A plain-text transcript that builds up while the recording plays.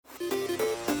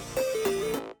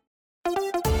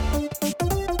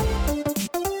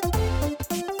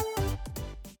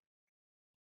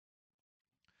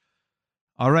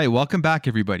All right, welcome back,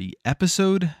 everybody.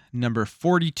 Episode number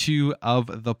 42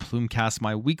 of the Plumecast,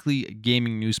 my weekly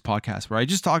gaming news podcast, where I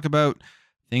just talk about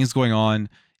things going on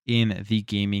in the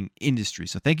gaming industry.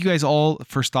 So thank you guys all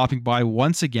for stopping by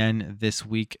once again this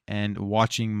week and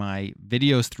watching my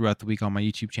videos throughout the week on my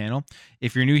YouTube channel.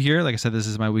 If you're new here, like I said, this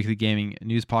is my weekly gaming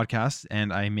news podcast,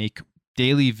 and I make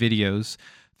daily videos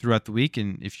throughout the week.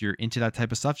 And if you're into that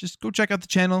type of stuff, just go check out the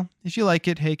channel. If you like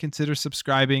it, hey, consider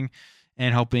subscribing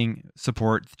and helping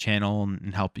support the channel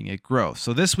and helping it grow.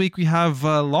 So this week we have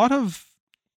a lot of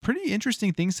pretty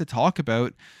interesting things to talk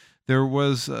about. There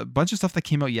was a bunch of stuff that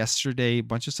came out yesterday, a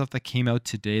bunch of stuff that came out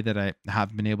today that I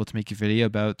haven't been able to make a video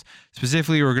about.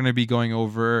 Specifically, we're going to be going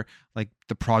over like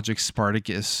the Project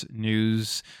Spartacus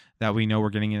news that we know we're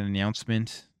getting an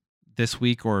announcement this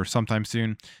week or sometime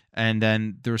soon. And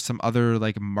then there's some other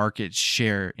like market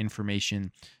share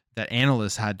information that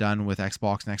analysts had done with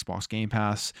Xbox and Xbox Game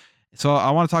Pass. So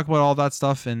I want to talk about all that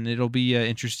stuff, and it'll be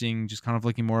interesting, just kind of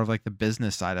looking more of like the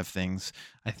business side of things,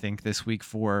 I think, this week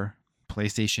for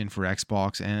PlayStation, for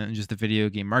Xbox, and just the video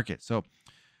game market. So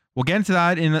we'll get into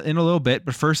that in a little bit.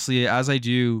 But firstly, as I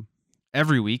do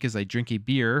every week, as I drink a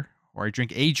beer, or I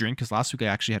drink a drink, because last week I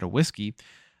actually had a whiskey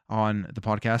on the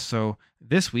podcast. So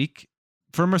this week,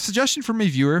 from a suggestion from a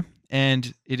viewer,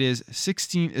 and it is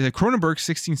Kronenberg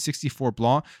 1664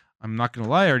 Blanc. I'm not going to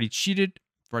lie, I already cheated.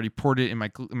 I've already poured it in my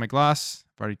glass.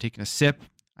 I've already taken a sip.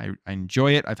 I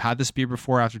enjoy it. I've had this beer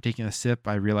before. After taking a sip,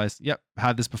 I realized, yep,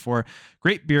 had this before.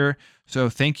 Great beer. So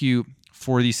thank you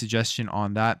for the suggestion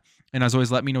on that. And as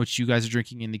always, let me know what you guys are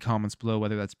drinking in the comments below,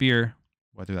 whether that's beer,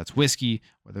 whether that's whiskey,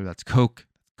 whether that's Coke,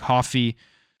 coffee,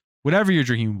 whatever you're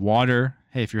drinking, water.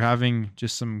 Hey, if you're having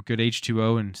just some good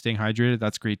H2O and staying hydrated,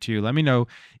 that's great too. Let me know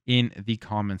in the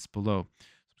comments below. So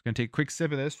I'm going to take a quick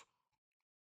sip of this.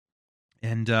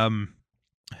 And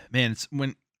man, it's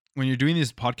when you're doing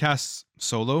these podcasts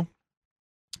solo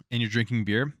and you're drinking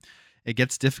beer, it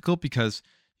gets difficult because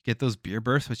you get those beer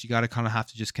bursts, but you got to kind of have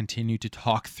to just continue to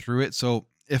talk through it. So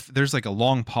if there's like a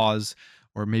long pause,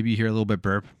 or maybe you hear a little bit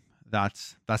burp,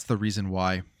 that's the reason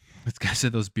why. It's because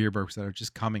of those beer burps that are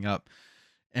just coming up,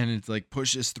 and it's like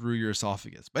pushes through your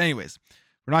esophagus. But anyways,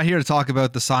 we're not here to talk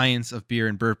about the science of beer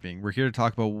and burping. We're here to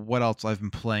talk about what else I've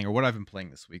been playing, or what I've been playing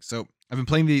this week. So I've been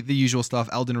playing the usual stuff,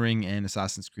 Elden Ring and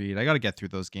Assassin's Creed. I got to get through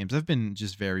those games. I've been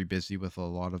just very busy with a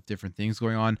lot of different things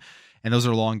going on, and those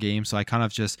are long games. So I kind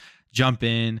of just jump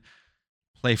in,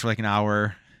 play for like an hour,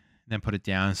 and then put it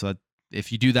down. So that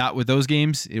if you do that with those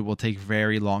games, it will take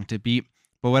very long to beat.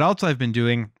 But what else I've been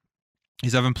doing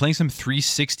is I've been playing some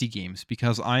 360 games,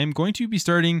 because I am going to be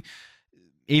starting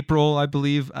April, I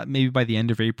believe, maybe by the end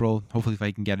of April, hopefully if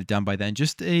I can get it done by then,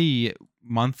 just a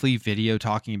monthly video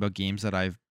talking about games that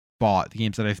I've bought, the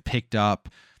games that I've picked up,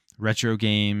 retro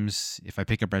games. If I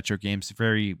pick up retro games,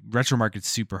 retro market's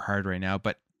super hard right now,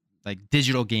 but like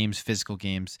digital games, physical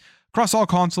games, across all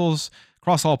consoles,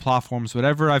 across all platforms,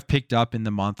 whatever I've picked up in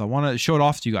the month, I want to show it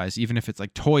off to you guys, even if it's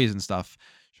like toys and stuff,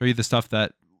 show you the stuff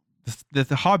that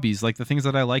the hobbies, like the things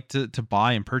that I like to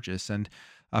buy and purchase. And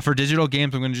for digital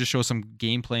games, I'm going to just show some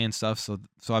gameplay and stuff. So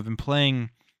I've been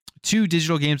playing 2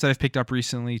 digital games that I've picked up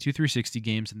recently, 2 360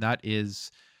 games, and that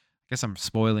is, I guess I'm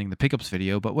spoiling the pickups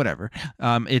video, but whatever.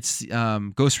 It's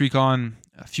Ghost Recon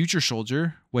Future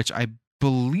Soldier, which I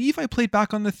believe I played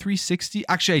back on the 360.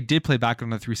 Actually, I did play back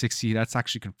on the 360. That's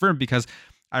actually confirmed, because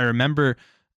I remember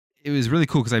it was really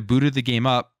cool because I booted the game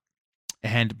up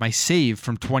and my save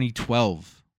from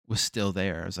 2012 was still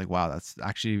there. I was like, wow, that's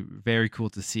actually very cool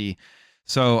to see.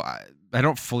 So I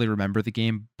don't fully remember the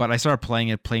game, but I started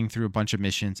playing through a bunch of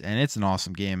missions, and it's an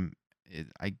awesome game.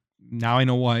 Now I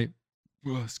know why.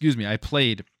 Excuse me. I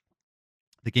played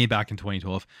the game back in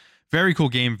 2012. Very cool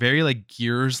game. Very like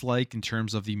Gears like in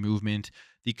terms of the movement,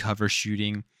 the cover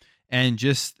shooting, and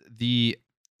just the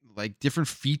like different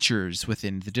features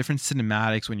within the different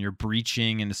cinematics when you're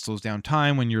breaching and it slows down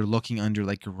time, when you're looking under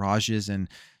like garages and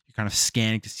you're kind of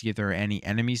scanning to see if there are any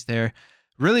enemies there.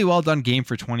 Really well done game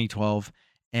for 2012,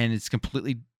 and it's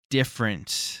completely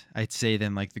different, I'd say,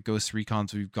 than like the Ghost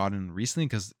Recons we've gotten recently,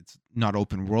 because it's not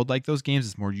open world like those games.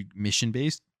 It's more mission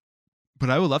based. But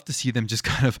I would love to see them just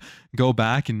kind of go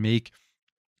back and make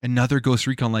another Ghost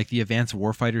Recon like the Advanced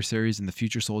Warfighter series and the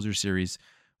Future Soldier series,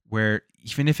 where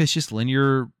even if it's just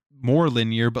more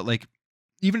linear, but like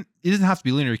even it doesn't have to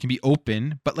be linear, it can be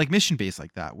open, but like mission based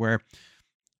like that, where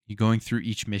you're going through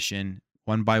each mission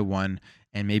one by one,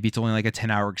 and maybe it's only like a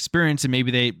 10-hour experience, and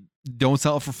maybe they don't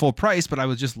sell it for full price, but I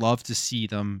would just love to see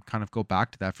them kind of go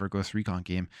back to that for a Ghost Recon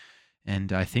game.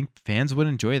 And I think fans would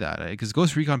enjoy that, because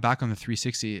Ghost Recon back on the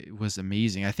 360 was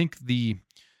amazing. I think the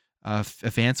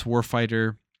Advanced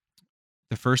Warfighter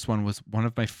the first one was one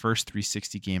of my first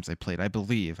 360 games I played. I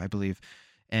believe,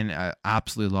 and I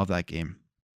absolutely love that game.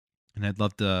 And I'd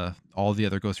love all the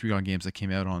other Ghost Recon games that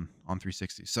came out on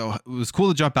 360. So it was cool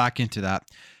to jump back into that.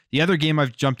 The other game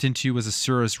I've jumped into was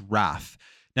Asura's Wrath.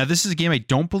 Now, this is a game I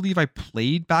don't believe I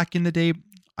played back in the day.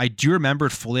 I do remember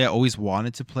it fully. I always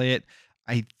wanted to play it.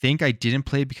 I think I didn't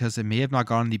play it because it may have not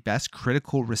gotten the best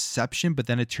critical reception, but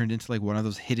then it turned into like one of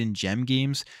those hidden gem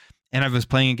games. And I was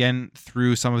playing again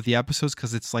through some of the episodes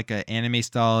because it's like an anime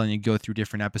style and you go through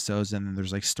different episodes and then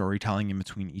there's like storytelling in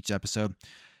between each episode.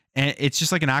 And it's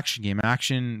just like an action game, an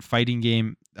action fighting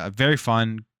game. Very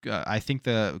fun. I think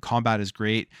the combat is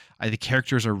great. The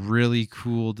characters are really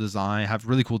cool design, have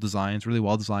really cool designs, really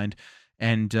well designed.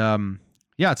 And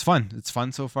yeah, it's fun. It's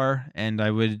fun so far. And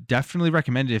I would definitely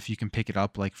recommend it if you can pick it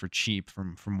up like for cheap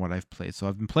from what I've played. So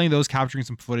I've been playing those, capturing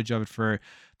some footage of it for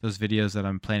those videos that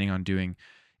I'm planning on doing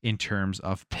in terms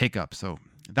of pickup. So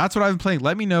that's what I've been playing.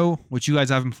 Let me know what you guys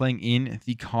have been playing in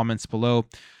the comments below.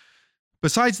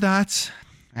 Besides that,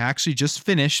 I actually just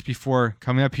finished, before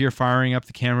coming up here, firing up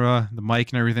the camera, the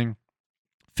mic and everything,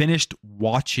 finished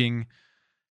watching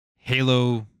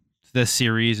Halo, the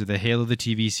series, or the Halo, the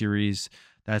TV series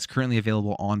that's currently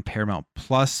available on Paramount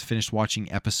Plus. Finished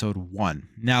watching episode 1.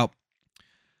 Now,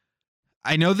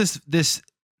 I know this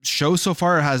show so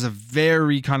far has a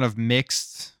very kind of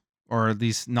mixed, or at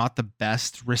least not the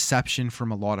best reception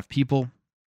from a lot of people.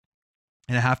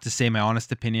 And I have to say, my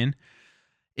honest opinion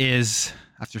is,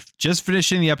 after just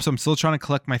finishing the episode, I'm still trying to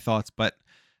collect my thoughts, but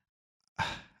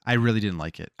I really didn't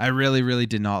like it. I really, really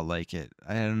did not like it.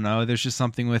 I don't know. There's just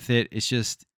something with it. It's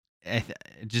just, I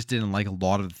just didn't like a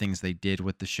lot of the things they did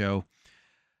with the show.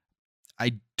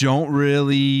 I don't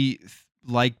really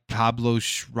like Pablo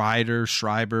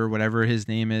Schreiber, whatever his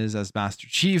name is, as Master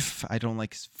Chief. I don't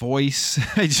like his voice.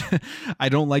 I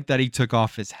don't like that he took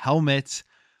off his helmet.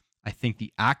 I think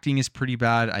the acting is pretty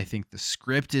bad. I think the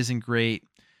script isn't great.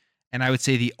 And I would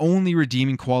say the only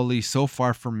redeeming quality so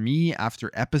far for me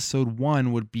after episode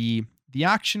 1 would be the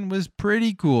action was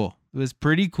pretty cool. It was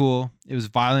pretty cool. It was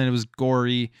violent. It was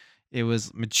gory. It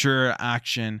was mature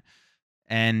action.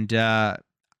 And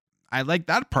I like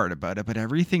that part about it. But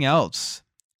everything else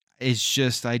is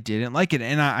just, I didn't like it.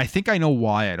 And I think I know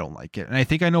why I don't like it. And I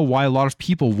think I know why a lot of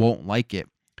people won't like it.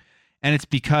 And it's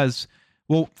because,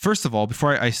 well, first of all,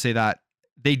 before I say that,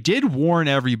 they did warn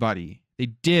everybody. They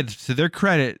did, to their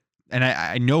credit. And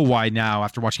I know why now,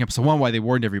 after watching episode 1, why they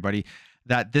warned everybody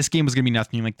that this game was going to be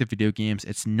nothing like the video games.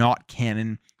 It's not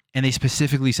canon. And they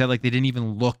specifically said like they didn't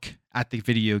even look at the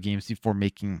video games before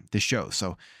making the show.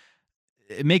 So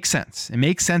it makes sense. It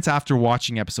makes sense after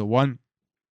watching episode 1.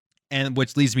 And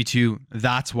which leads me to,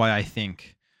 that's why I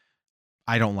think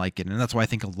I don't like it. And that's why I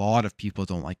think a lot of people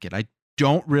don't like it. I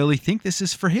don't really think this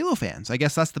is for Halo fans. I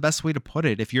guess that's the best way to put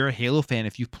it. If you're a Halo fan,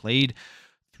 if you've played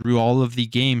through all of the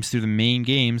games, through the main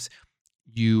games,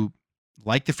 you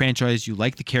like the franchise, you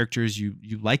like the characters, you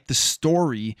like the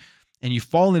story, and you've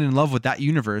fallen in love with that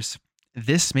universe,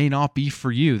 this may not be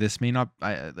for you. This may not,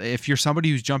 if you're somebody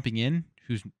who's jumping in,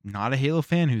 who's not a Halo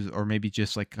fan, or maybe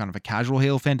just like kind of a casual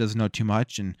Halo fan, doesn't know too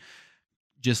much, and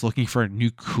just looking for a new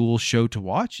cool show to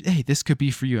watch, hey, this could be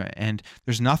for you. And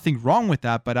there's nothing wrong with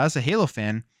that. But as a Halo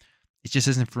fan, it just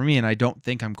isn't for me. And I don't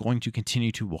think I'm going to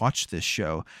continue to watch this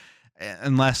show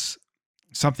unless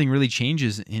something really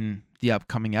changes in the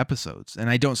upcoming episodes. And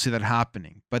I don't see that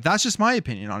happening. But that's just my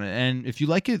opinion on it. And if you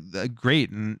like it, great.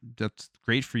 And that's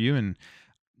great for you. And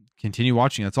continue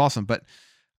watching. That's awesome. But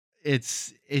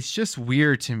it's just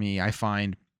weird to me, I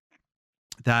find,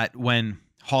 that when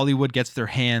Hollywood gets their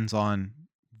hands on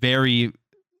very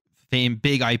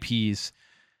big IPs,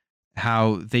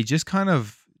 how they just kind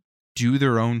of do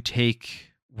their own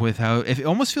take without, it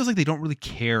almost feels like they don't really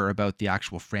care about the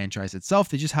actual franchise itself.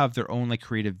 They just have their own like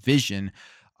creative vision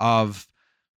of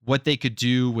what they could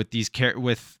do with these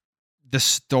with the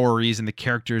stories and the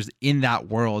characters in that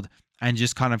world, and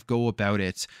just kind of go about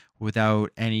it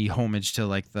without any homage to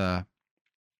like the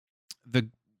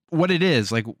what it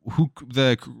is, like who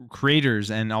the creators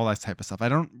and all that type of stuff.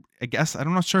 I'm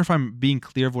not sure if I'm being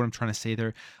clear of what I'm trying to say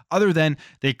there, other than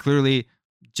they clearly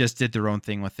just did their own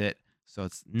thing with it. So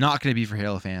it's not going to be for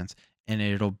Halo fans, and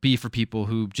it'll be for people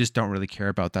who just don't really care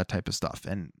about that type of stuff.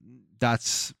 And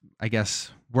that's, I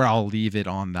guess, where I'll leave it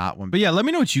on that one. But yeah, let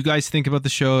me know what you guys think about the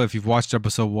show. If you've watched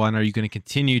episode 1, are you going to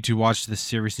continue to watch this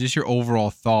series? Just your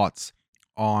overall thoughts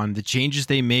on the changes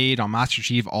they made on Master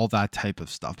Chief, all that type of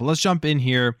stuff. But let's jump in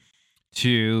here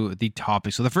to the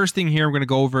topic. So the first thing here I'm going to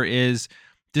go over is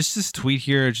just this tweet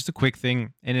here, just a quick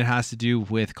thing, and it has to do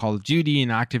with Call of Duty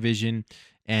and Activision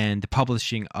and the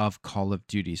publishing of Call of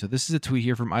Duty. So this is a tweet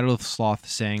here from Idle Sloth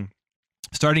saying,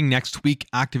 Starting next week,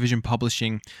 Activision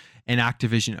Publishing and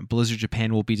Activision Blizzard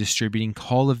Japan will be distributing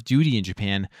Call of Duty in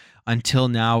Japan. Until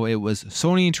now, it was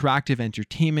Sony Interactive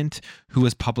Entertainment who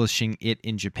was publishing it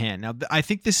in Japan. Now, I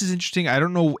think this is interesting. I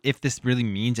don't know if this really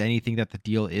means anything, that the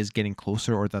deal is getting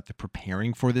closer or that they're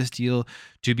preparing for this deal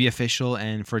to be official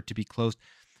and for it to be closed.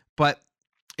 But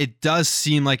it does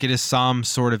seem like it is some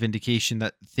sort of indication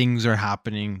that things are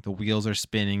happening, the wheels are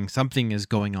spinning, something is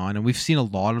going on. And we've seen a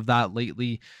lot of that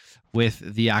lately with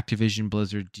the Activision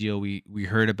Blizzard deal. We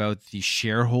heard about the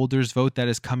shareholders vote that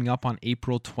is coming up on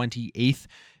April 28th,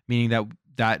 meaning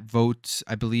that vote,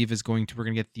 I believe, we're going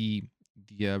to get the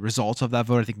results of that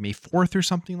vote, I think May 4th or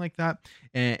something like that.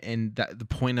 And that the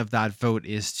point of that vote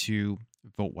is to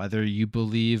vote whether you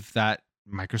believe that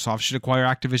Microsoft should acquire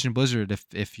Activision Blizzard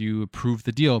if you approve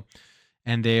the deal.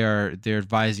 And they're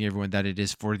advising everyone that it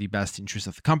is for the best interest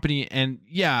of the company. And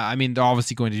yeah, I mean, they're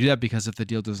obviously going to do that because if the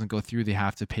deal doesn't go through, they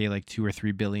have to pay like $2 or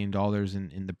 $3 billion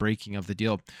in the breaking of the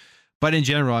deal. But in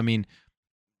general, I mean,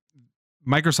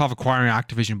 Microsoft acquiring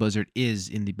Activision Blizzard is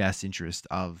in the best interest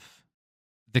of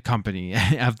the company,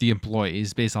 of the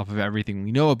employees, based off of everything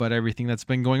we know about everything that's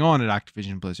been going on at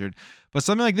Activision Blizzard. But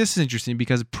something like this is interesting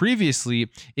because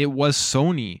previously it was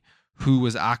Sony who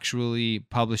was actually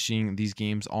publishing these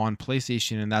games on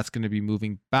PlayStation, and that's going to be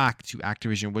moving back to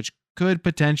Activision, which could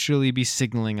potentially be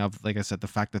signaling of, like I said, the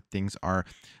fact that things are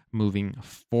moving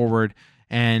forward.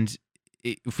 And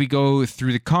if we go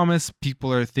through the comments,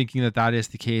 people are thinking that is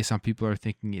the case. Some people are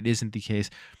thinking it isn't the case.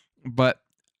 But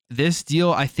this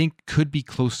deal, I think, could be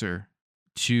closer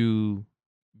to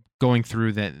going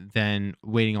through than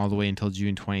waiting all the way until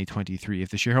June 2023. If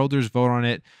the shareholders vote on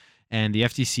it and the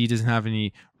FTC doesn't have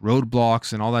any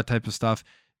roadblocks and all that type of stuff,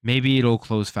 maybe it'll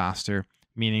close faster,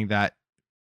 meaning that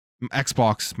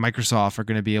Xbox, Microsoft are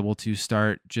going to be able to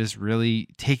start just really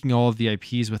taking all of the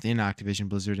IPs within Activision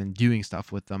Blizzard and doing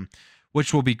stuff with them,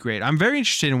 which will be great. I'm very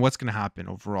interested in what's going to happen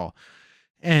overall.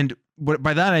 And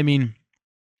by that, I mean,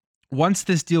 once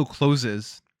this deal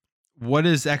closes, what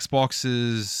is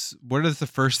the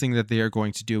first thing that they are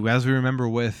going to do? As we remember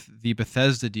with the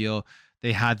Bethesda deal,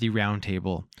 they had the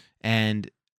roundtable and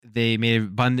they made it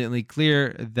abundantly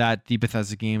clear that the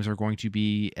Bethesda games are going to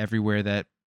be everywhere that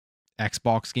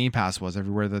Xbox Game Pass was,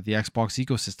 everywhere that the Xbox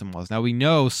ecosystem was. Now we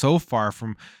know so far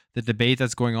from the debate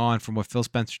that's going on, from what Phil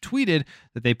Spencer tweeted,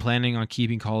 that they're planning on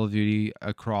keeping Call of Duty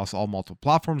across all multiple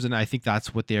platforms, and I think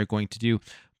that's what they are going to do.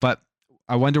 But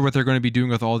I wonder what they're going to be doing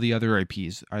with all the other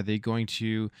IPs. Are they going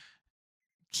to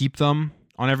keep them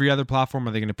on every other platform?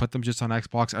 Are they going to put them just on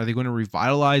Xbox? Are they going to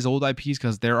revitalize old IPs?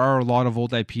 Because there are a lot of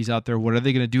old IPs out there. What are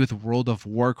they going to do with World of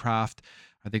Warcraft?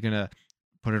 Are they going to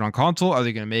put it on console? Are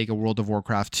they going to make a World of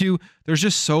Warcraft 2? There's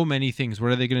just so many things.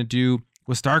 What are they going to do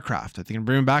with StarCraft? Are they going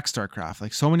to bring back StarCraft?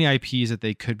 Like, so many IPs that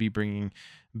they could be bringing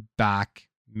back,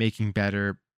 making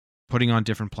better, putting on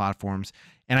different platforms.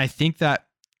 And I think that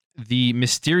the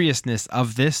mysteriousness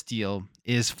of this deal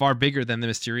is far bigger than the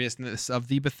mysteriousness of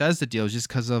the Bethesda deal, just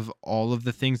because of all of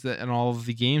the things that and all of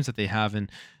the games that they have and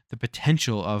the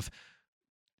potential of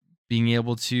being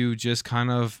able to just kind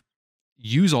of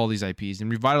use all these IPs and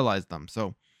revitalize them.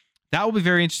 So that will be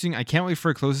very interesting. I can't wait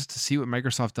for it closes to see what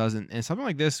Microsoft does. And something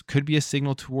like this could be a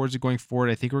signal towards it going forward.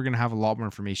 I think we're going to have a lot more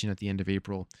information at the end of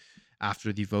April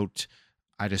after the vote,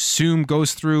 I'd assume,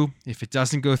 goes through. If it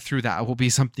doesn't go through, that will be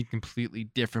something completely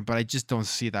different, but I just don't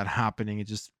see that happening. It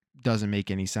just doesn't make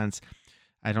any sense.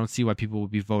 I don't see why people would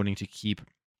be voting to keep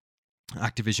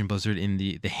Activision Blizzard in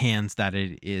the hands that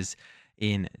it is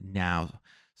in now.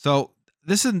 So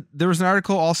there was an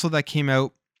article also that came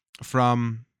out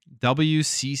from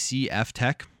WCCF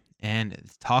Tech and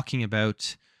it's talking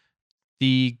about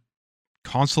the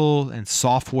console and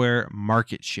software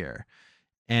market share.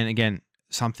 And again,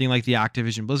 something like the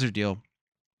Activision Blizzard deal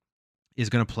is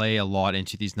going to play a lot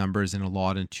into these numbers and a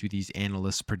lot into these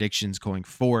analysts' predictions going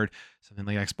forward. Something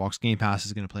like Xbox Game Pass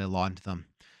is going to play a lot into them.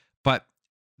 But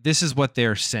this is what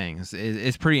they're saying.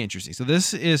 It's pretty interesting. So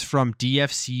this is from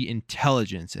DFC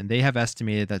Intelligence, and they have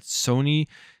estimated that Sony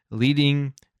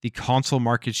leading the console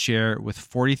market share with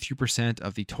 43%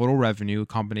 of the total revenue, a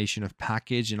combination of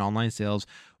package and online sales,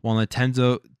 while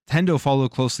Nintendo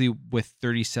followed closely with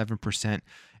 37%,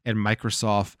 and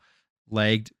Microsoft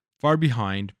lagged far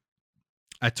behind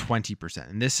at 20%.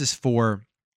 And this is for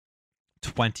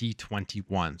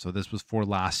 2021. So this was for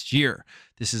last year.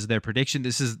 This is their prediction.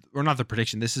 This is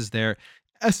their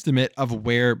estimate of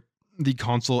where the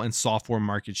console and software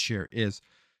market share is.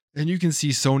 And you can see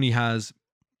Sony has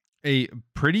a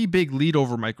pretty big lead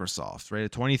over Microsoft, right? A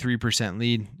 23%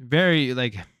 lead. Very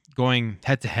like going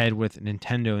head to head with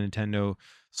Nintendo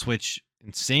Switch.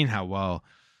 Insane how well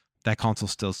that console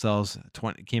still sells.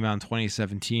 Came out in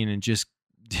 2017 and just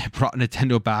brought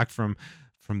Nintendo back from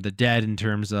the dead in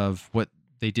terms of what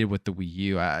they did with the Wii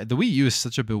U. The Wii U is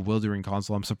such a bewildering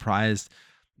console. I'm surprised.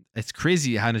 It's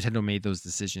crazy how Nintendo made those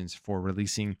decisions for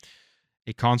releasing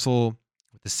a console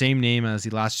with the same name as the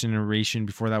last generation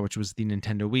before that, which was the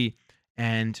Nintendo Wii,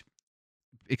 and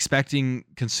expecting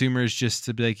consumers just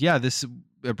to be like, yeah, this is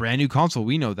a brand new console.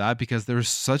 We know that, because there was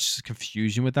such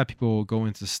confusion with that. People will go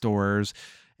into stores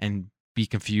and be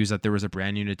confused that there was a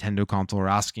brand new Nintendo console, or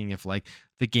asking if like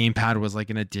the gamepad was like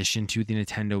an addition to the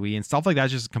Nintendo Wii, and stuff like that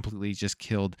just completely just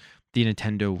killed the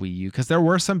Nintendo Wii U, because there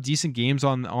were some decent games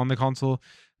on the console,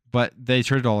 but they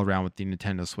turned it all around with the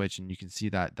Nintendo Switch, and you can see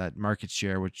that market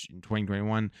share, which in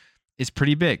 2021 is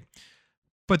pretty big.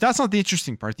 But that's not the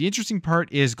interesting part. The interesting part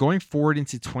is going forward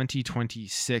into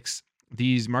 2026,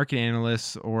 these market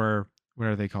analysts, or what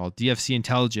are they called? DFC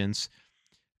Intelligence,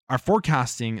 are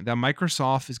forecasting that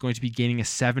Microsoft is going to be gaining a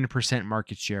 7%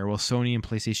 market share, while Sony and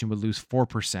PlayStation would lose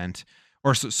 4%.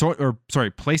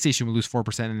 PlayStation would lose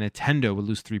 4% and Nintendo would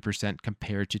lose 3%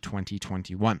 compared to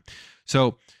 2021.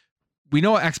 So we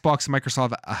know Xbox and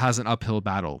Microsoft has an uphill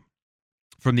battle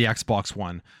from the Xbox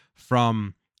One,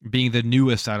 from being the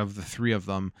newest out of the three of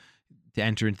them to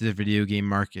enter into the video game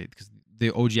market, because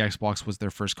the OG Xbox was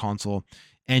their first console.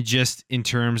 And just in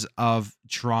terms of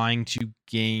trying to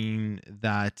gain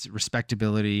that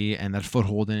respectability and that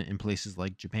foothold in places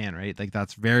like Japan, right? Like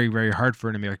that's very, very hard for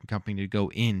an American company to go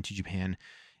into Japan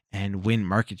and win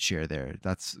market share there.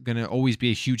 That's going to always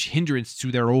be a huge hindrance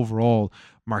to their overall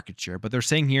market share. But they're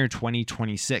saying here in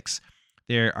 2026,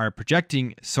 they are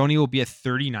projecting Sony will be at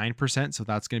 39%. So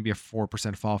that's going to be a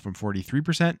 4% fall from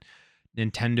 43%.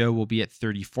 Nintendo will be at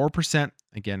 34%.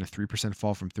 Again, a 3%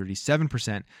 fall from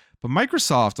 37%. But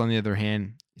Microsoft, on the other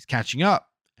hand, is catching up,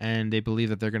 and they believe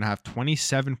that they're going to have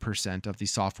 27% of the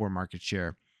software market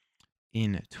share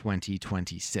in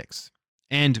 2026.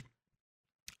 And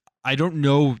I don't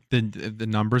know the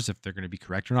numbers, if they're going to be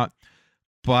correct or not,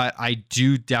 but I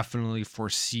do definitely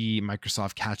foresee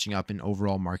Microsoft catching up in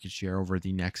overall market share over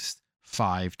the next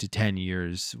 5 to 10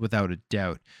 years, without a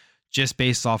doubt, just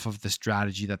based off of the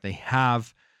strategy that they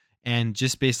have, and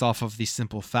just based off of the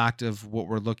simple fact of what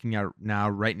we're looking at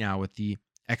right now with the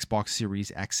Xbox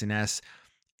Series X and S,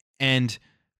 and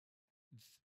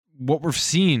what we've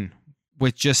seen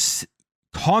with just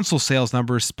console sales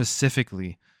numbers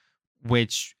specifically,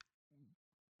 which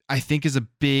I think is a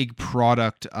big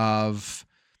product of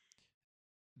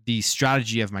the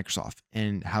strategy of Microsoft,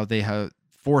 and how they have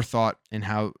forethought, and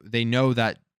how they know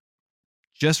that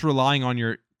just relying on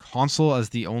your console as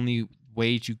the only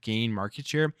way to gain market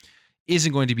share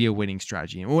isn't going to be a winning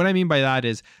strategy. And what I mean by that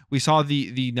is, we saw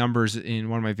the numbers in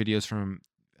one of my videos from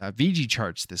VG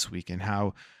Charts this week, and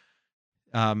how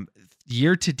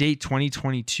year to date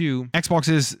 2022, Xbox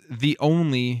is the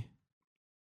only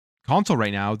console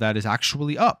right now that is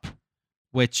actually up,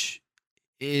 which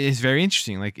is very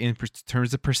interesting, like in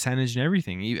terms of percentage and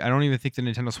everything. I don't even think the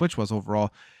Nintendo Switch was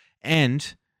overall,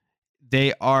 and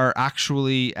they are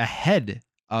actually ahead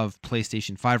of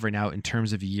PlayStation 5 right now in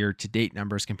terms of year-to-date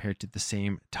numbers compared to the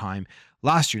same time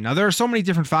last year. Now, there are so many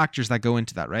different factors that go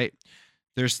into that, right?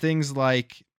 There's things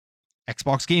like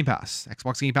Xbox Game Pass.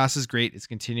 Xbox Game Pass is great. It's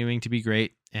continuing to be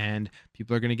great, and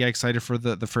people are going to get excited for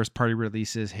the first-party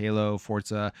releases, Halo,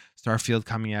 Forza, Starfield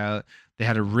coming out. They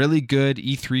had a really good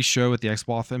E3 show with the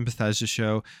Xbox and Bethesda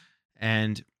show,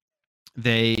 and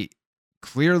they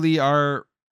clearly are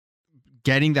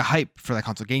getting the hype for that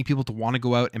console, getting people to want to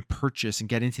go out and purchase and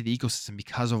get into the ecosystem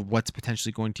because of what's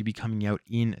potentially going to be coming out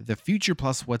in the future,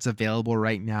 plus what's available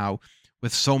right now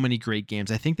with so many great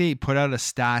games. I think they put out a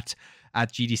stat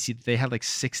at GDC that they had like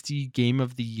 60 Game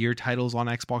of the Year titles on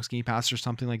Xbox Game Pass or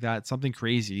something like that, something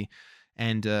crazy.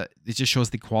 And it just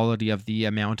shows the quality of the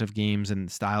amount of games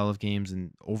and style of games,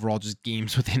 and overall just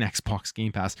games within Xbox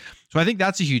Game Pass. So I think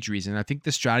that's a huge reason. I think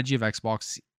the strategy of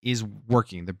Xbox is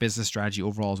working. The business strategy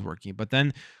overall is working. But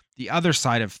then the other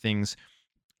side of things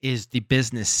is the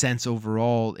business sense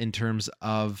overall, in terms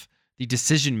of the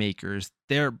decision makers.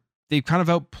 They've kind of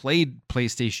outplayed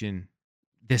PlayStation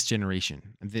this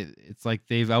generation. It's like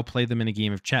they've outplayed them in a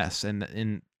game of chess,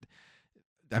 and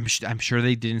I'm sure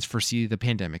they didn't foresee the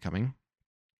pandemic coming,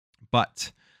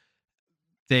 but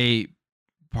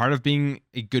part of being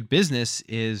a good business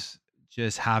is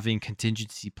just having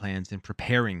contingency plans and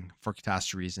preparing for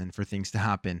catastrophes and for things to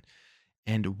happen.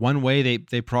 And one way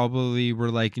they probably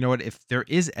were like, you know what, if there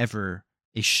is ever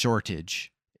a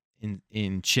shortage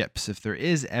in chips, if there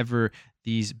is ever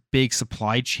these big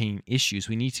supply chain issues,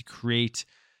 we need to create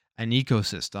an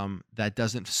ecosystem that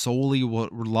doesn't solely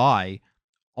rely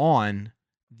on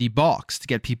the box to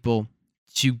get people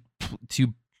to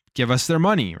to give us their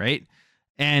money, right?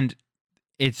 And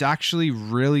it's actually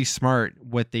really smart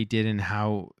what they did and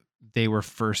how they were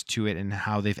first to it and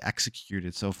how they've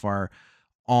executed so far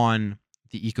on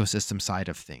the ecosystem side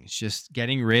of things. Just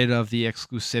getting rid of the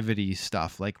exclusivity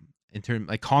stuff, like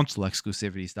like console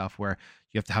exclusivity stuff where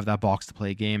you have to have that box to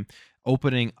play a game,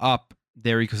 opening up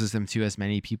their ecosystem to as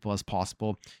many people as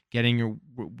possible, getting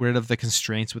rid of the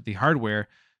constraints with the hardware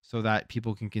so that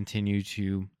people can continue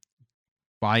to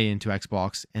buy into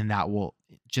Xbox, and that will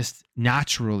just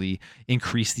naturally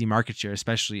increase the market share,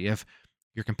 especially if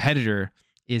your competitor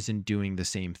isn't doing the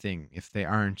same thing. If they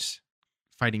aren't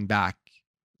fighting back,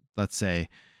 let's say,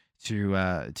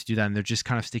 to do that, and they're just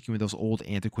kind of sticking with those old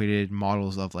antiquated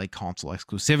models of like console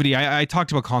exclusivity. I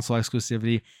talked about console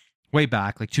exclusivity way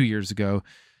back, like 2 years ago,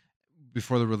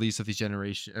 before the release of these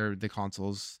generation or the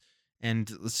consoles.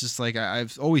 And it's just like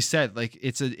I've always said, like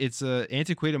it's a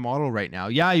antiquated model right now.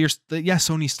 Yeah,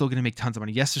 Sony's still going to make tons of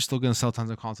money. Yes, they're still going to sell tons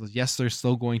of consoles. Yes, they're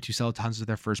still going to sell tons of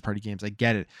their first party games. I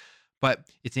get it, but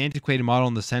it's an antiquated model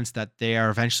in the sense that they are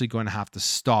eventually going to have to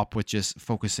stop with just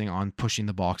focusing on pushing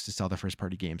the box to sell their first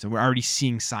party games. And we're already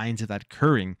seeing signs of that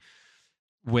occurring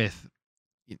with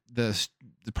the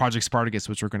Project Spartacus,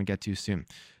 which we're going to get to soon.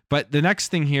 But the next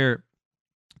thing here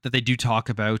that they do talk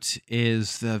about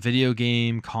is the video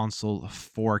game console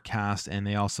forecast, and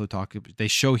they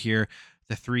show here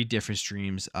the 3 different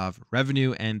streams of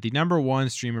revenue, and the number one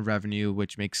stream of revenue,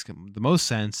 which makes the most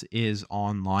sense, is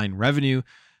online revenue.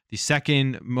 The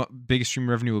second biggest stream of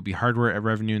revenue will be hardware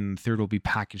revenue, and the third will be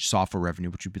packaged software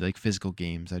revenue, which would be like physical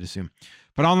games, I'd assume.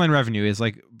 But online revenue is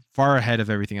like far ahead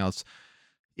of everything else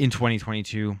in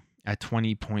 2022 at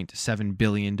 $20.7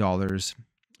 billion,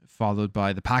 followed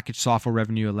by the packaged software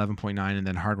revenue, 11.9, and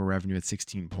then hardware revenue at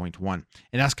 16.1. And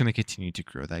that's going to continue to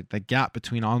grow. That gap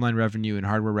between online revenue and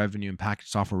hardware revenue and packaged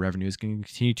software revenue is going to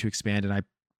continue to expand. And I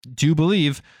do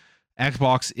believe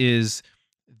Xbox is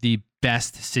the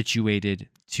best situated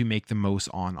to make the most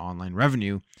on online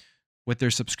revenue with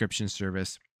their subscription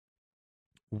service,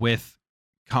 with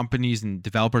companies and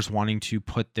developers wanting to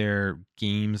put their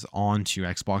games onto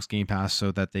Xbox Game Pass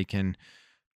so that they can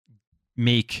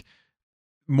make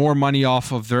more money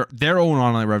off of their own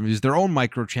online revenues, their own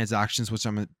microtransactions, which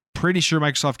I'm pretty sure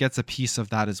Microsoft gets a piece of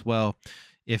that as well.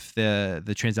 If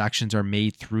the transactions are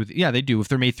made through, they do. If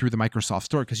they're made through the Microsoft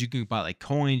store, because you can buy like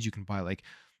coins, you can buy like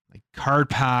card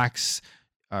packs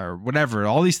or whatever,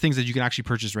 all these things that you can actually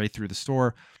purchase right through the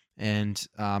store. And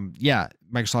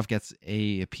Microsoft gets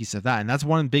a piece of that. And that's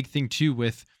one big thing too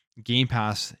with Game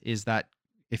Pass, is that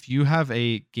if you have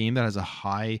a game that has a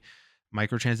high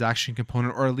microtransaction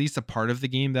component, or at least a part of the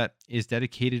game that is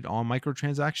dedicated on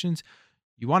microtransactions,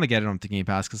 you want to get it onto Game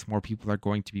Pass because more people are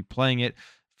going to be playing it.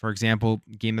 For example,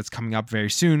 a game that's coming up very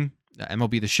soon,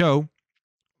 MLB The Show,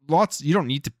 you don't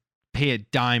need to pay a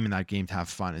dime in that game to have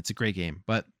fun. It's a great game,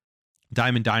 but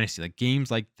Diamond Dynasty, like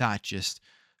games like that, just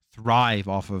thrive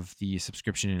off of the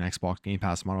subscription and Xbox Game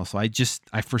Pass model. So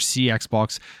I foresee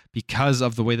Xbox, because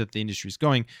of the way that the industry is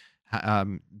going,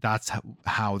 that's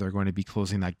how they're going to be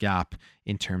closing that gap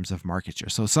in terms of market share.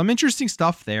 So some interesting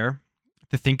stuff there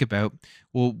to think about.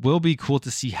 Will be cool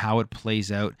to see how it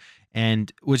plays out,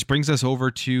 and which brings us over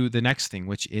to the next thing,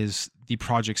 which is the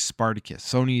Project Spartacus,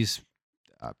 Sony's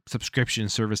subscription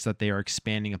service that they are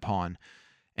expanding upon.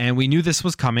 And we knew this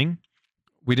was coming.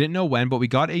 We didn't know when, but we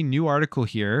got a new article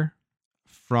here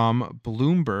from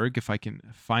Bloomberg, if I can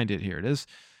find it. Here it is.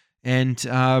 And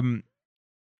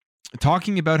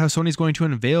talking about how Sony is going to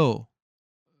unveil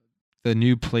the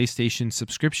new PlayStation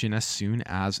subscription as soon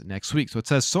as next week. So it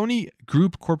says Sony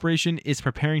Group Corporation is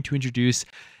preparing to introduce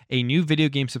a new video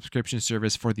game subscription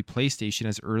service for the PlayStation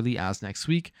as early as next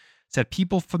week. Said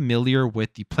people familiar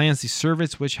with the plans, the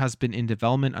service, which has been in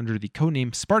development under the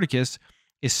codename Spartacus,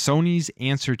 is Sony's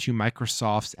answer to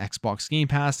Microsoft's Xbox Game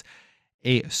Pass,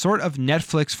 a sort of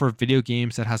Netflix for video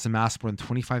games that has amassed more than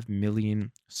 25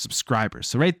 million subscribers.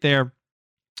 So right there,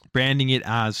 branding it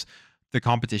as the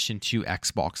competition to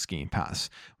Xbox Game Pass.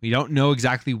 We don't know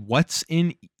exactly what's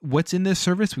in this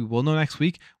service. We will know next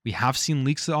week. We have seen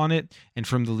leaks on it, and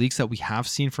from the leaks that we have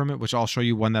seen from it, which I'll show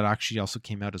you one that actually also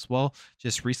came out as well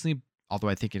just recently, although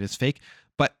I think it is fake,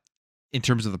 but in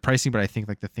terms of the pricing, but I think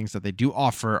like the things that they do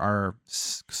offer are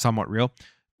somewhat real.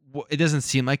 It doesn't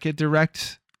seem like a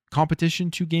direct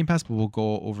competition to Game Pass, but we'll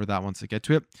go over that once I get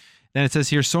to it. Then it says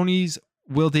here, Sony's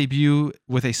will debut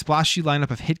with a splashy lineup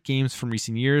of hit games from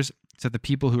recent years, said the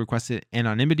people who requested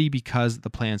anonymity because the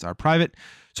plans are private.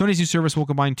 Sony's new service will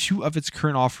combine 2 of its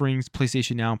current offerings,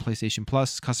 PlayStation Now and PlayStation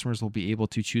Plus. Customers will be able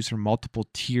to choose from multiple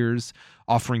tiers,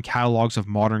 offering catalogs of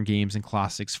modern games and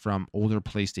classics from older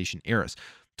PlayStation eras.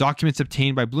 Documents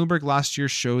obtained by Bloomberg last year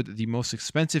showed that the most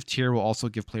expensive tier will also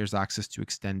give players access to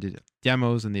extended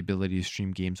demos and the ability to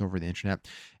stream games over the internet.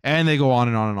 And they go on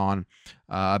and on and on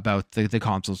about the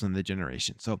consoles and the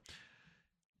generation. So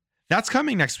that's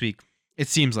coming next week. It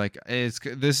seems like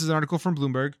this is an article from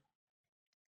Bloomberg,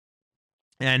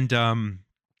 and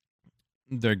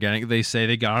they say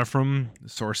they got it from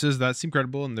sources that seem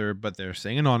credible, but they're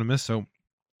saying anonymous. So,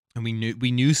 and we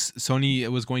knew Sony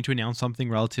was going to announce something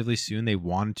relatively soon. They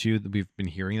wanted to. We've been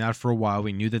hearing that for a while.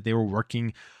 We knew that they were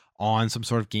working on some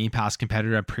sort of Game Pass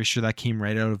competitor. I'm pretty sure that came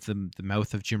right out of the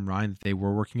mouth of Jim Ryan, that they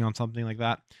were working on something like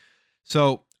that.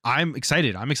 So I'm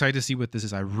excited. I'm excited to see what this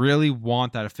is. I really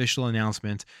want that official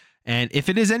announcement. And if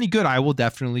it is any good, I will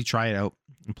definitely try it out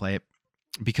and play it,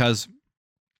 because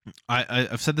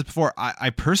I've said this before.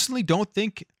 I personally don't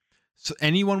think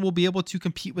anyone will be able to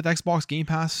compete with Xbox Game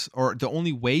Pass, or the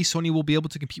only way Sony will be able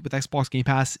to compete with Xbox Game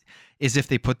Pass is if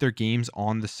they put their games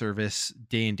on the service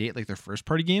day and date, like their first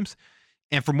party games.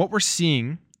 And from what we're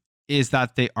seeing is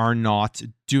that they are not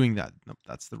doing that. Nope,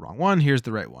 that's the wrong one. Here's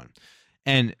the right one.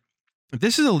 And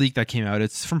this is a leak that came out.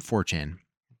 It's from 4chan.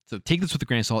 So take this with a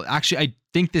grain of salt. Actually, I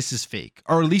think this is fake,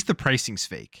 or at least the pricing's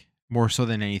fake, more so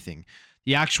than anything.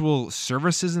 The actual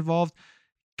services involved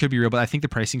could be real, but I think the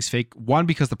pricing's fake. One,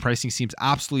 because the pricing seems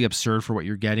absolutely absurd for what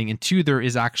you're getting. And two, there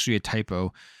is actually a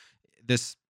typo.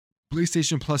 This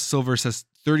PlayStation Plus Silver says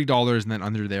 $30, and then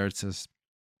under there it says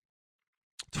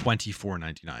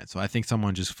 $24.99. So I think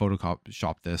someone just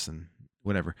photoshopped this and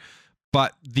whatever.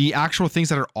 But the actual things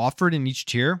that are offered in each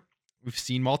tier, we've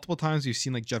seen multiple times. We've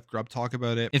seen like Jeff Grubb talk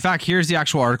about it. In fact, here's the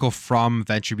actual article from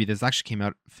VentureBeat. This actually came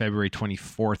out February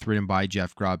 24th, written by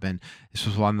Jeff Grubb. And this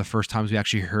was one of the first times we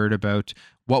actually heard about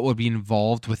what would be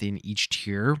involved within each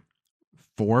tier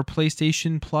for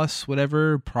PlayStation Plus,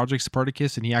 whatever, Project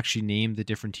Spartacus. And he actually named the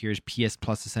different tiers: PS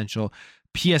Plus Essential,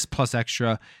 PS Plus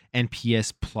Extra, and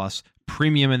PS Plus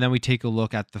Premium. And then we take a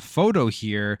look at the photo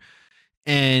here,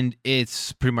 and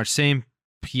it's pretty much same: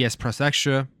 PS Plus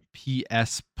Extra,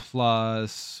 PS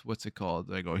Plus, what's it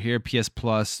called? I go here, PS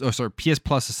Plus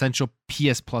Essential,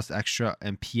 PS Plus Extra,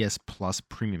 and PS Plus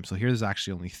Premium. So here's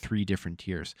actually only 3 different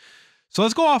tiers. So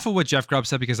let's go off of what Jeff Grubb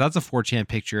said, because that's a 4chan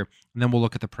picture, and then we'll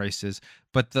look at the prices.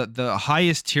 But the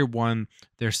highest tier one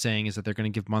they're saying is that they're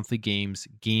going to give monthly games,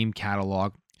 game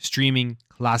catalog, streaming,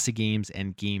 classic games,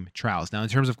 and game trials. Now, in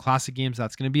terms of classic games,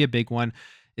 that's going to be a big one.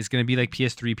 It's going to be like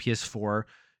PS3, PS4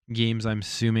 games, I'm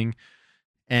assuming.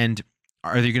 And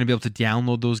are they going to be able to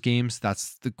download those games?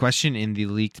 That's the question. In the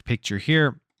leaked picture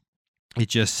here, it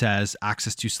just says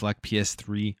access to select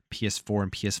PS3, PS4,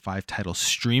 and PS5 titles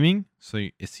streaming. So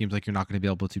it seems like you're not going to be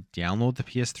able to download the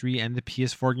PS3 and the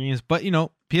PS4 games. But,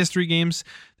 PS3 games,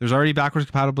 there's already backwards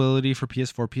compatibility for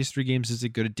PS4. PS3 games is a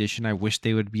good addition. I wish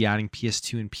they would be adding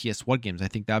PS2 and PS1 games. I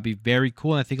think that would be very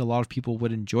cool, and I think a lot of people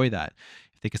would enjoy that.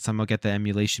 If they could somehow get the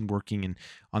emulation working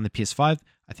on the PS5,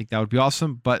 I think that would be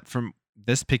awesome. But from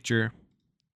this picture,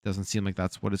 doesn't seem like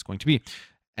that's what it's going to be.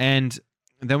 And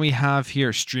then we have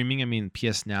here streaming. I mean,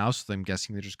 PS Now. So I'm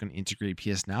guessing they're just going to integrate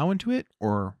PS Now into it,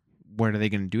 or what are they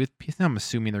going to do with PS Now? I'm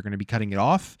assuming they're going to be cutting it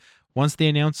off once they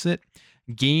announce it.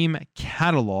 Game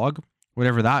catalog,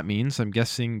 whatever that means. I'm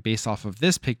guessing based off of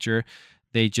this picture,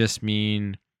 they just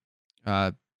mean,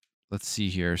 let's see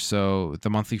here. So the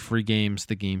monthly free games,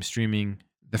 the game streaming,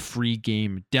 the free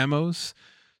game demos.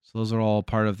 So those are all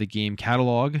part of the game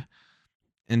catalog.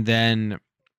 And then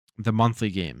the monthly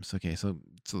games. Okay, so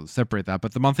separate that.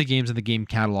 But the monthly games and the game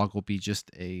catalog will be just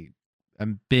a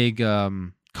big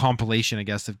compilation, I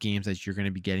guess, of games that you're going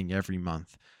to be getting every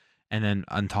month. And then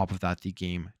on top of that, the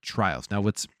game trials. Now,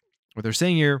 what they're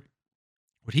saying here,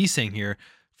 what he's saying here,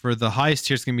 for the highest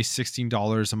tier, it's going to be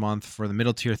 $16 a month. For the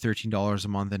middle tier, $13 a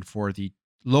month. And for the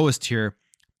lowest tier,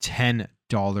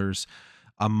 $10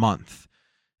 a month.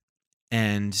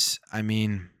 And I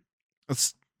mean,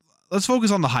 let's focus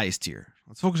on the highest tier.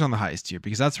 Let's focus on the highest tier,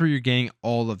 because that's where you're getting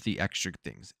all of the extra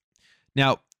things.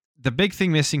 Now, the big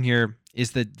thing missing here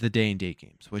is the day and date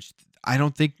games, which I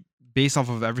don't think, based off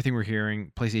of everything we're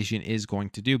hearing, PlayStation is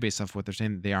going to do. Based off what they're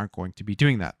saying, they aren't going to be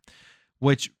doing that,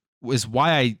 which is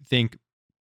why I think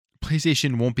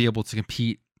PlayStation won't be able to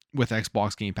compete with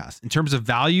Xbox Game Pass. In terms of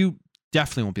value,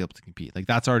 definitely won't be able to compete. Like,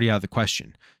 that's already out of the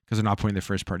question, because they're not putting their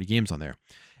first party games on there.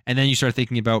 And then you start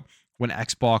thinking about when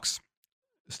Xbox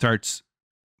starts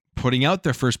putting out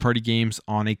their first party games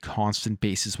on a constant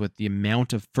basis, with the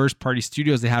amount of first party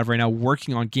studios they have right now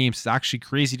working on games. It's actually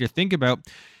crazy to think about.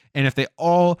 And if they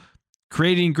all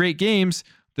creating great games,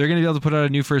 they're going to be able to put out a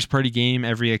new first party game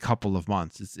every a couple of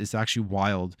months. It's actually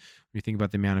wild when you think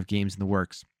about the amount of games in the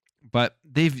works. But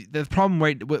the problem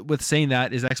right with saying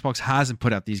that is Xbox hasn't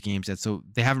put out these games yet, so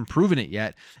they haven't proven it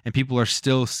yet, and people are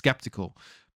still skeptical.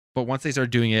 But once they start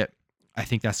doing it, I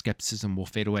think that skepticism will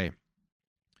fade away.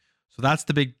 So that's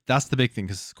the big thing,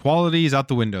 because quality is out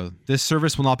the window. This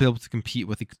service will not be able to compete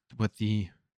with the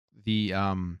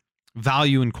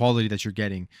value and quality that you're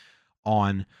getting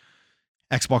on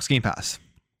Xbox Game Pass.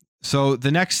 So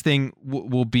the next thing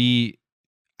will be,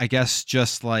 I guess,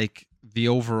 just like the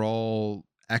overall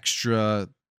extra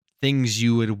things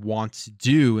you would want to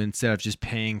do instead of just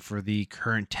paying for the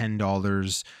current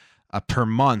 $10 per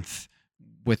month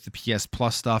with the PS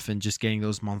Plus stuff and just getting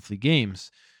those monthly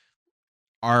games,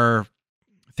 are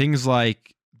things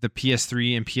like the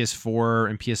PS3 and PS4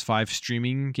 and PS5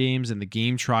 streaming games and the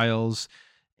game trials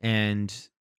and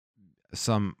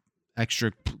some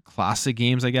extra classic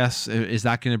games, I guess. Is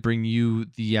that going to bring you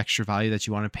the extra value that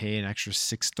you want to pay, an extra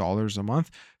 $6 a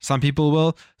month? Some people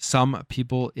will, some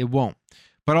people it won't.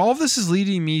 But all of this is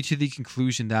leading me to the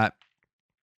conclusion that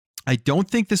I don't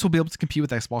think this will be able to compete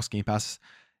with Xbox Game Pass.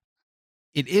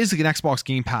 It is an Xbox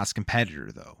Game Pass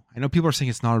competitor, though. I know people are saying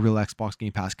it's not a real Xbox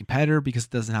Game Pass competitor because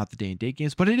it doesn't have the day-and-date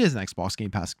games, but it is an Xbox Game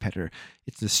Pass competitor.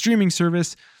 It's a streaming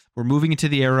service. We're moving into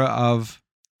the era of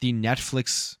the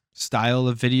Netflix style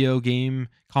of video game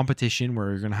competition,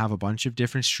 where you're going to have a bunch of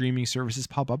different streaming services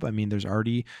pop up. I mean, there's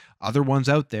already other ones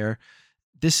out there.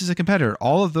 This is a competitor.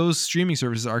 All of those streaming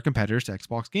services are competitors to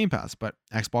Xbox Game Pass, but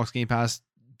Xbox Game Pass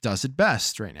does it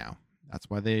best right now. That's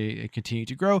why they continue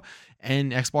to grow.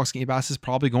 And Xbox Game Pass is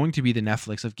probably going to be the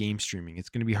Netflix of game streaming. It's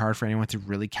going to be hard for anyone to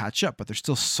really catch up, but there's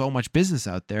still so much business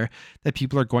out there that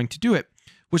people are going to do it,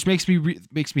 which makes me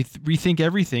rethink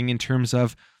everything in terms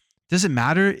of, does it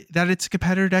matter that it's a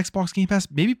competitor to Xbox Game Pass?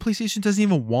 Maybe PlayStation doesn't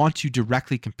even want to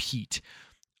directly compete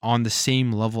on the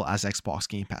same level as Xbox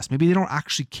Game Pass. Maybe they don't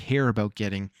actually care about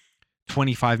getting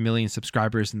 25 million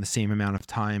subscribers in the same amount of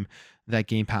time that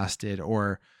Game Pass did,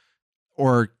 or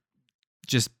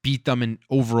just beat them in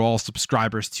overall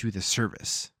subscribers to the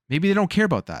service. Maybe they don't care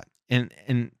about that. And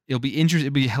it'll be interesting.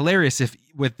 It'll be hilarious if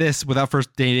with this, without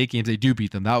first day-and-date games, they do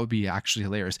beat them. That would be actually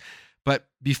hilarious. But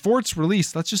before it's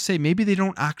released, let's just say maybe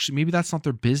that's not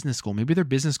their business goal. Maybe their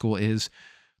business goal is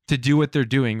to do what they're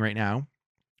doing right now,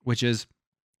 which is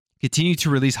continue to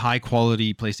release high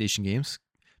quality PlayStation games.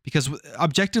 Because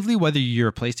objectively, whether you're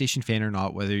a PlayStation fan or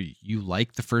not, whether you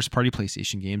like the first party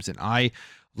PlayStation games, and I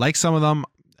like some of them,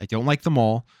 I don't like them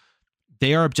all,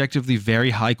 they are objectively very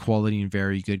high quality and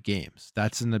very good games.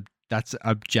 That's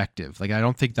objective. Like, I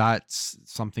don't think that's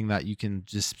something that you can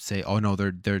just say, oh no,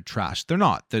 they're trash. They're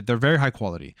not. They're very high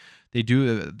quality. They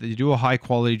do a high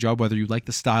quality job, whether you like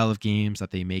the style of games that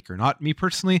they make or not. Me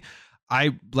personally,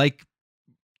 I like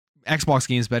Xbox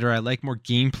games better. I like more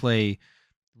gameplay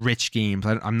rich games.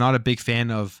 I'm not a big fan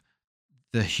of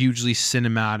the hugely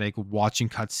cinematic watching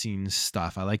cutscenes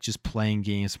stuff. I like just playing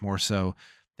games more so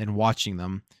than watching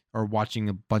them, or watching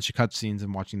a bunch of cutscenes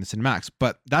and watching the cinematics.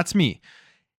 But that's me.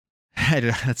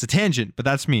 That's a tangent, but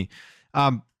that's me.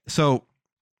 So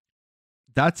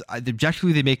that's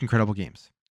objectively, they make incredible games.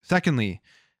 Secondly,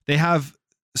 they have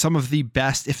some of the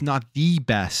best, if not the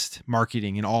best,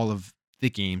 marketing in all of the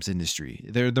games industry.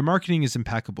 Their marketing is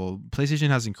impeccable. PlayStation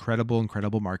has incredible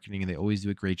marketing, and they always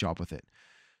do a great job with it.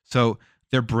 So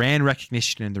their brand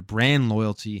recognition and their brand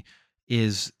loyalty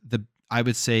is, I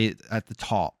would say, at the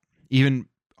top, even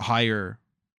higher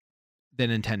than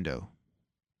Nintendo,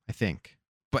 I think.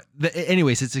 But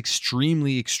anyways, it's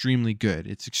extremely good.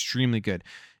 It's extremely good.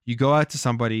 You go out to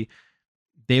somebody,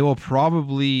 they will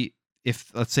probably, if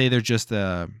let's say they're just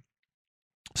so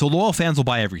loyal fans will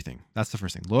buy everything. That's the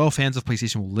first thing. Loyal fans of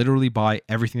PlayStation will literally buy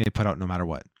everything they put out, no matter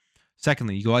what.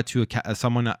 Secondly, you go out to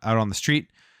someone out on the street,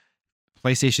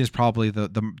 PlayStation is probably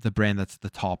the brand that's at the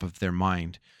top of their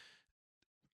mind.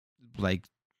 Like,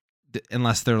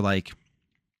 unless they're like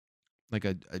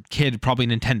a kid, probably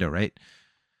Nintendo, right?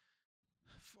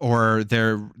 Or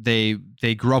they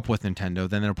grew up with Nintendo,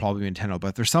 then they'll probably be Nintendo. But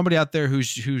if there's somebody out there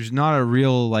who's not a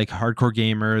real like hardcore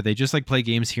gamer, they just like play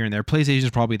games here and there, PlayStation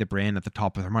is probably the brand at the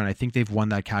top of their mind. I think they've won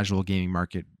that casual gaming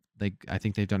market. Like, I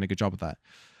think they've done a good job with that.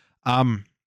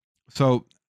 So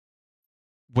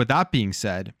with that being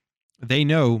said, they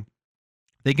know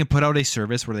they can put out a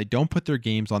service where they don't put their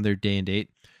games on their day and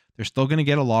date. They're still going to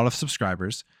get a lot of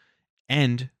subscribers,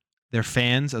 and their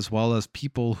fans, as well as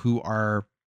people who are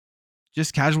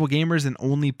just casual gamers and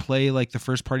only play like the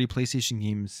first party PlayStation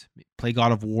games, play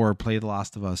God of War, play The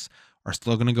Last of Us, are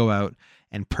still going to go out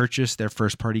and purchase their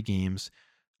first party games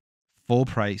full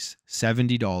price,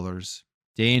 $70,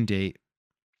 day and date.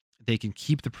 They can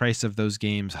keep the price of those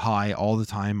games high all the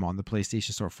time on the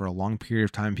PlayStation Store for a long period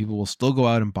of time. People will still go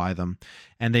out and buy them,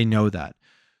 and they know that.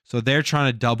 So they're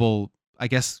trying to double, I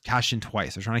guess, cash in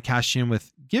twice. They're trying to cash in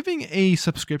with giving a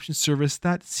subscription service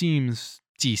that seems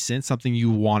decent, something you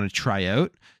want to try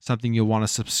out, something you'll want to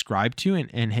subscribe to,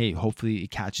 and hey, hopefully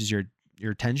it catches your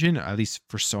attention. At least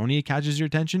for Sony, it catches your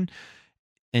attention,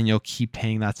 and you'll keep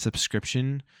paying that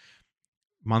subscription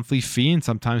monthly fee. And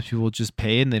sometimes people just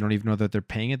pay it and they don't even know that they're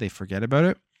paying it. They forget about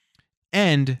it.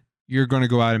 And you're going to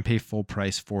go out and pay full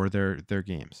price for their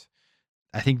games.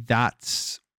 I think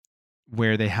that's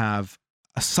where they have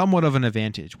a somewhat of an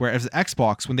advantage. Whereas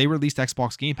Xbox, when they released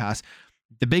Xbox Game Pass,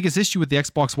 the biggest issue with the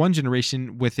Xbox One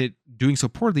generation with it doing so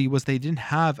poorly was they didn't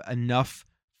have enough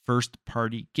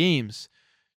first-party games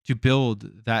to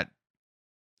build that,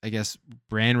 I guess,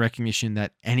 brand recognition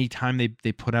that anytime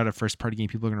they put out a first-party game,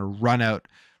 people are going to run out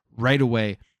right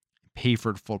away, pay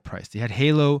for it full price. They had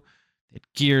Halo, they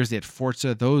had Gears, they had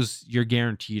Forza. Those, you're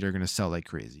guaranteed, are going to sell like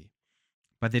crazy.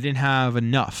 But they didn't have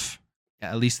enough,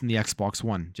 at least in the Xbox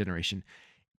One generation,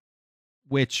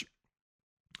 which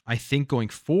I think going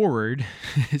forward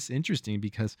is interesting,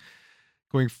 because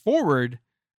going forward,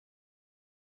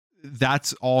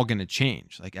 that's all going to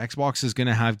change. Like, Xbox is going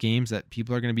to have games that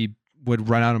people are going to would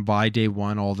run out and buy day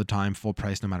one all the time, full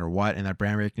price, no matter what. And that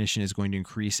brand recognition is going to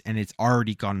increase. And it's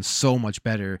already gotten so much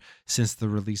better since the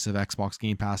release of Xbox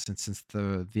Game Pass and since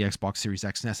the Xbox Series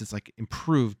X and S. It's like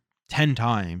improved 10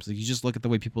 times. Like, you just look at the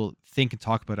way people think and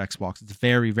talk about Xbox. It's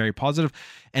very, very positive.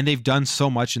 And they've done so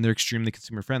much, and they're extremely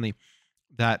consumer friendly,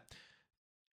 that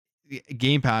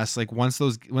Game Pass, like, once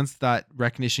that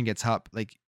recognition gets up,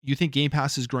 like, you think Game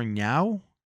Pass is growing now?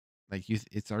 Like,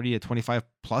 it's already at 25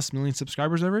 plus million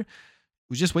subscribers ever.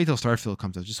 We just wait till Starfield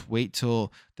comes out. Just wait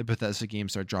till the Bethesda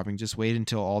games start dropping. Just wait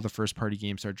until all the first party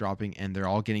games start dropping and they're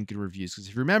all getting good reviews. Because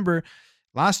if you remember,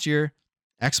 last year,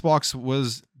 Xbox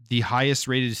was the highest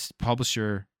rated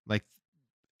publisher. Like,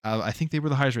 I think they were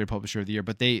the highest rated publisher of the year,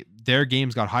 but their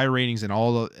games got higher ratings in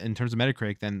terms of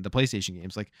Metacritic than the PlayStation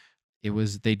games. Like,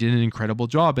 they did an incredible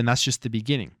job, and that's just the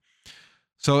beginning.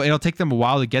 So it'll take them a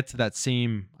while to get to that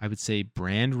same, I would say,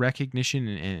 brand recognition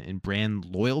and brand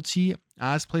loyalty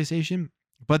as PlayStation,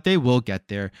 but they will get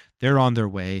there. They're on their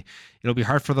way. It'll be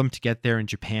hard for them to get there in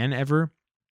Japan ever,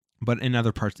 but in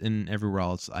other parts, in everywhere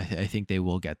else, I think they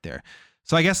will get there.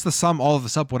 So I guess to sum all of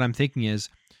this up, what I'm thinking is,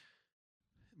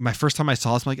 my first time I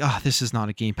saw this, I'm like, this is not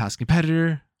a Game Pass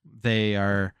competitor.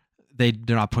 They're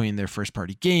not putting their first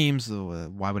party games.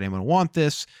 So why would anyone want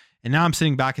this? And now I'm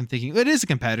sitting back and thinking, it is a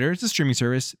competitor. It's a streaming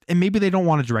service. And maybe they don't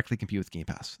want to directly compete with Game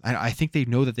Pass. I think they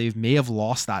know that they may have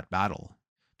lost that battle.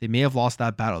 They know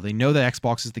that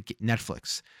Xbox is the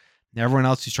Netflix. And everyone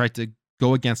else who's tried to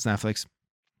go against Netflix,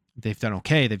 they've done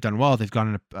okay. They've done well. They've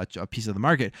gotten a piece of the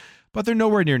market. But they're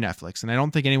nowhere near Netflix. And I don't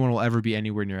think anyone will ever be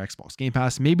anywhere near Xbox Game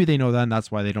Pass. Maybe they know that, and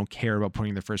that's why they don't care about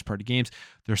putting their first-party games.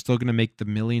 They're still going to make the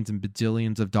millions and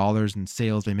bajillions of dollars in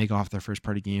sales they make off their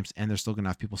first-party games, and they're still going to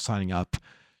have people signing up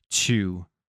to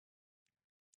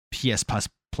PS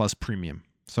Plus Premium.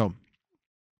 So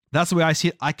that's the way I see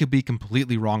it. I could be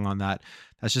completely wrong on that.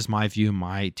 That's just my view,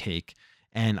 my take.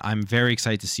 And I'm very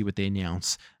excited to see what they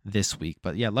announce this week.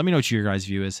 But yeah, let me know what your guys'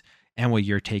 view is and what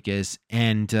your take is.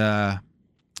 And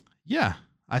yeah,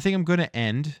 I think I'm going to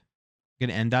end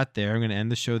that there. I'm going to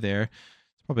end the show there.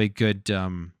 It's probably a good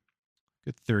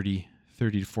 30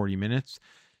 to 40 minutes.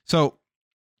 So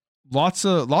lots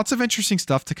of interesting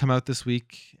stuff to come out this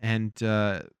week, and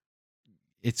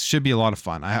it should be a lot of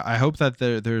fun. I hope that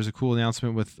there's a cool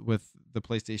announcement with the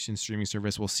PlayStation streaming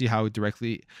service. We'll see how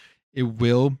directly it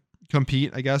will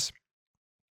compete, I guess,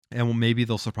 and maybe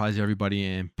they'll surprise everybody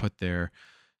and put their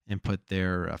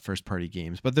first party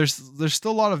games. But there's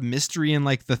still a lot of mystery in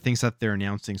like the things that they're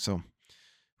announcing. So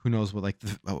who knows what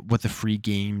the free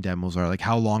game demos are, like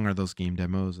how long are those game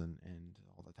demos and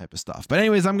all that type of stuff. But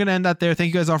anyways, I'm gonna end that there.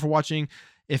 Thank you guys all for watching.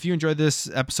 If you enjoyed this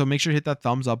episode, make sure to hit that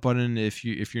thumbs up button. If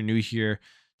you're new here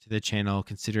to the channel,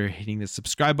 consider hitting the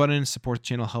subscribe button. Support the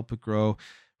channel, help it grow.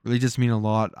 Really does mean a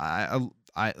lot. I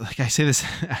like I say this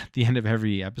at the end of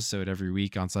every episode every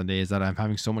week on Sunday, is that I'm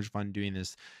having so much fun doing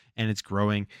this, and it's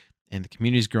growing, and the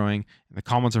community is growing, and the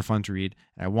comments are fun to read,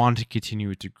 and I want to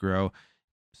continue to grow.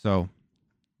 So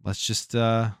let's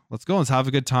go. Let's have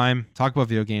a good time, talk about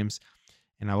video games,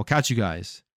 and I will catch you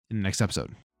guys in the next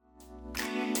episode.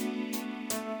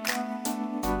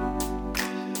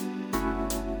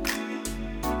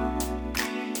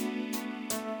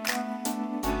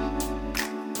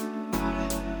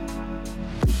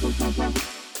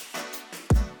 Bye.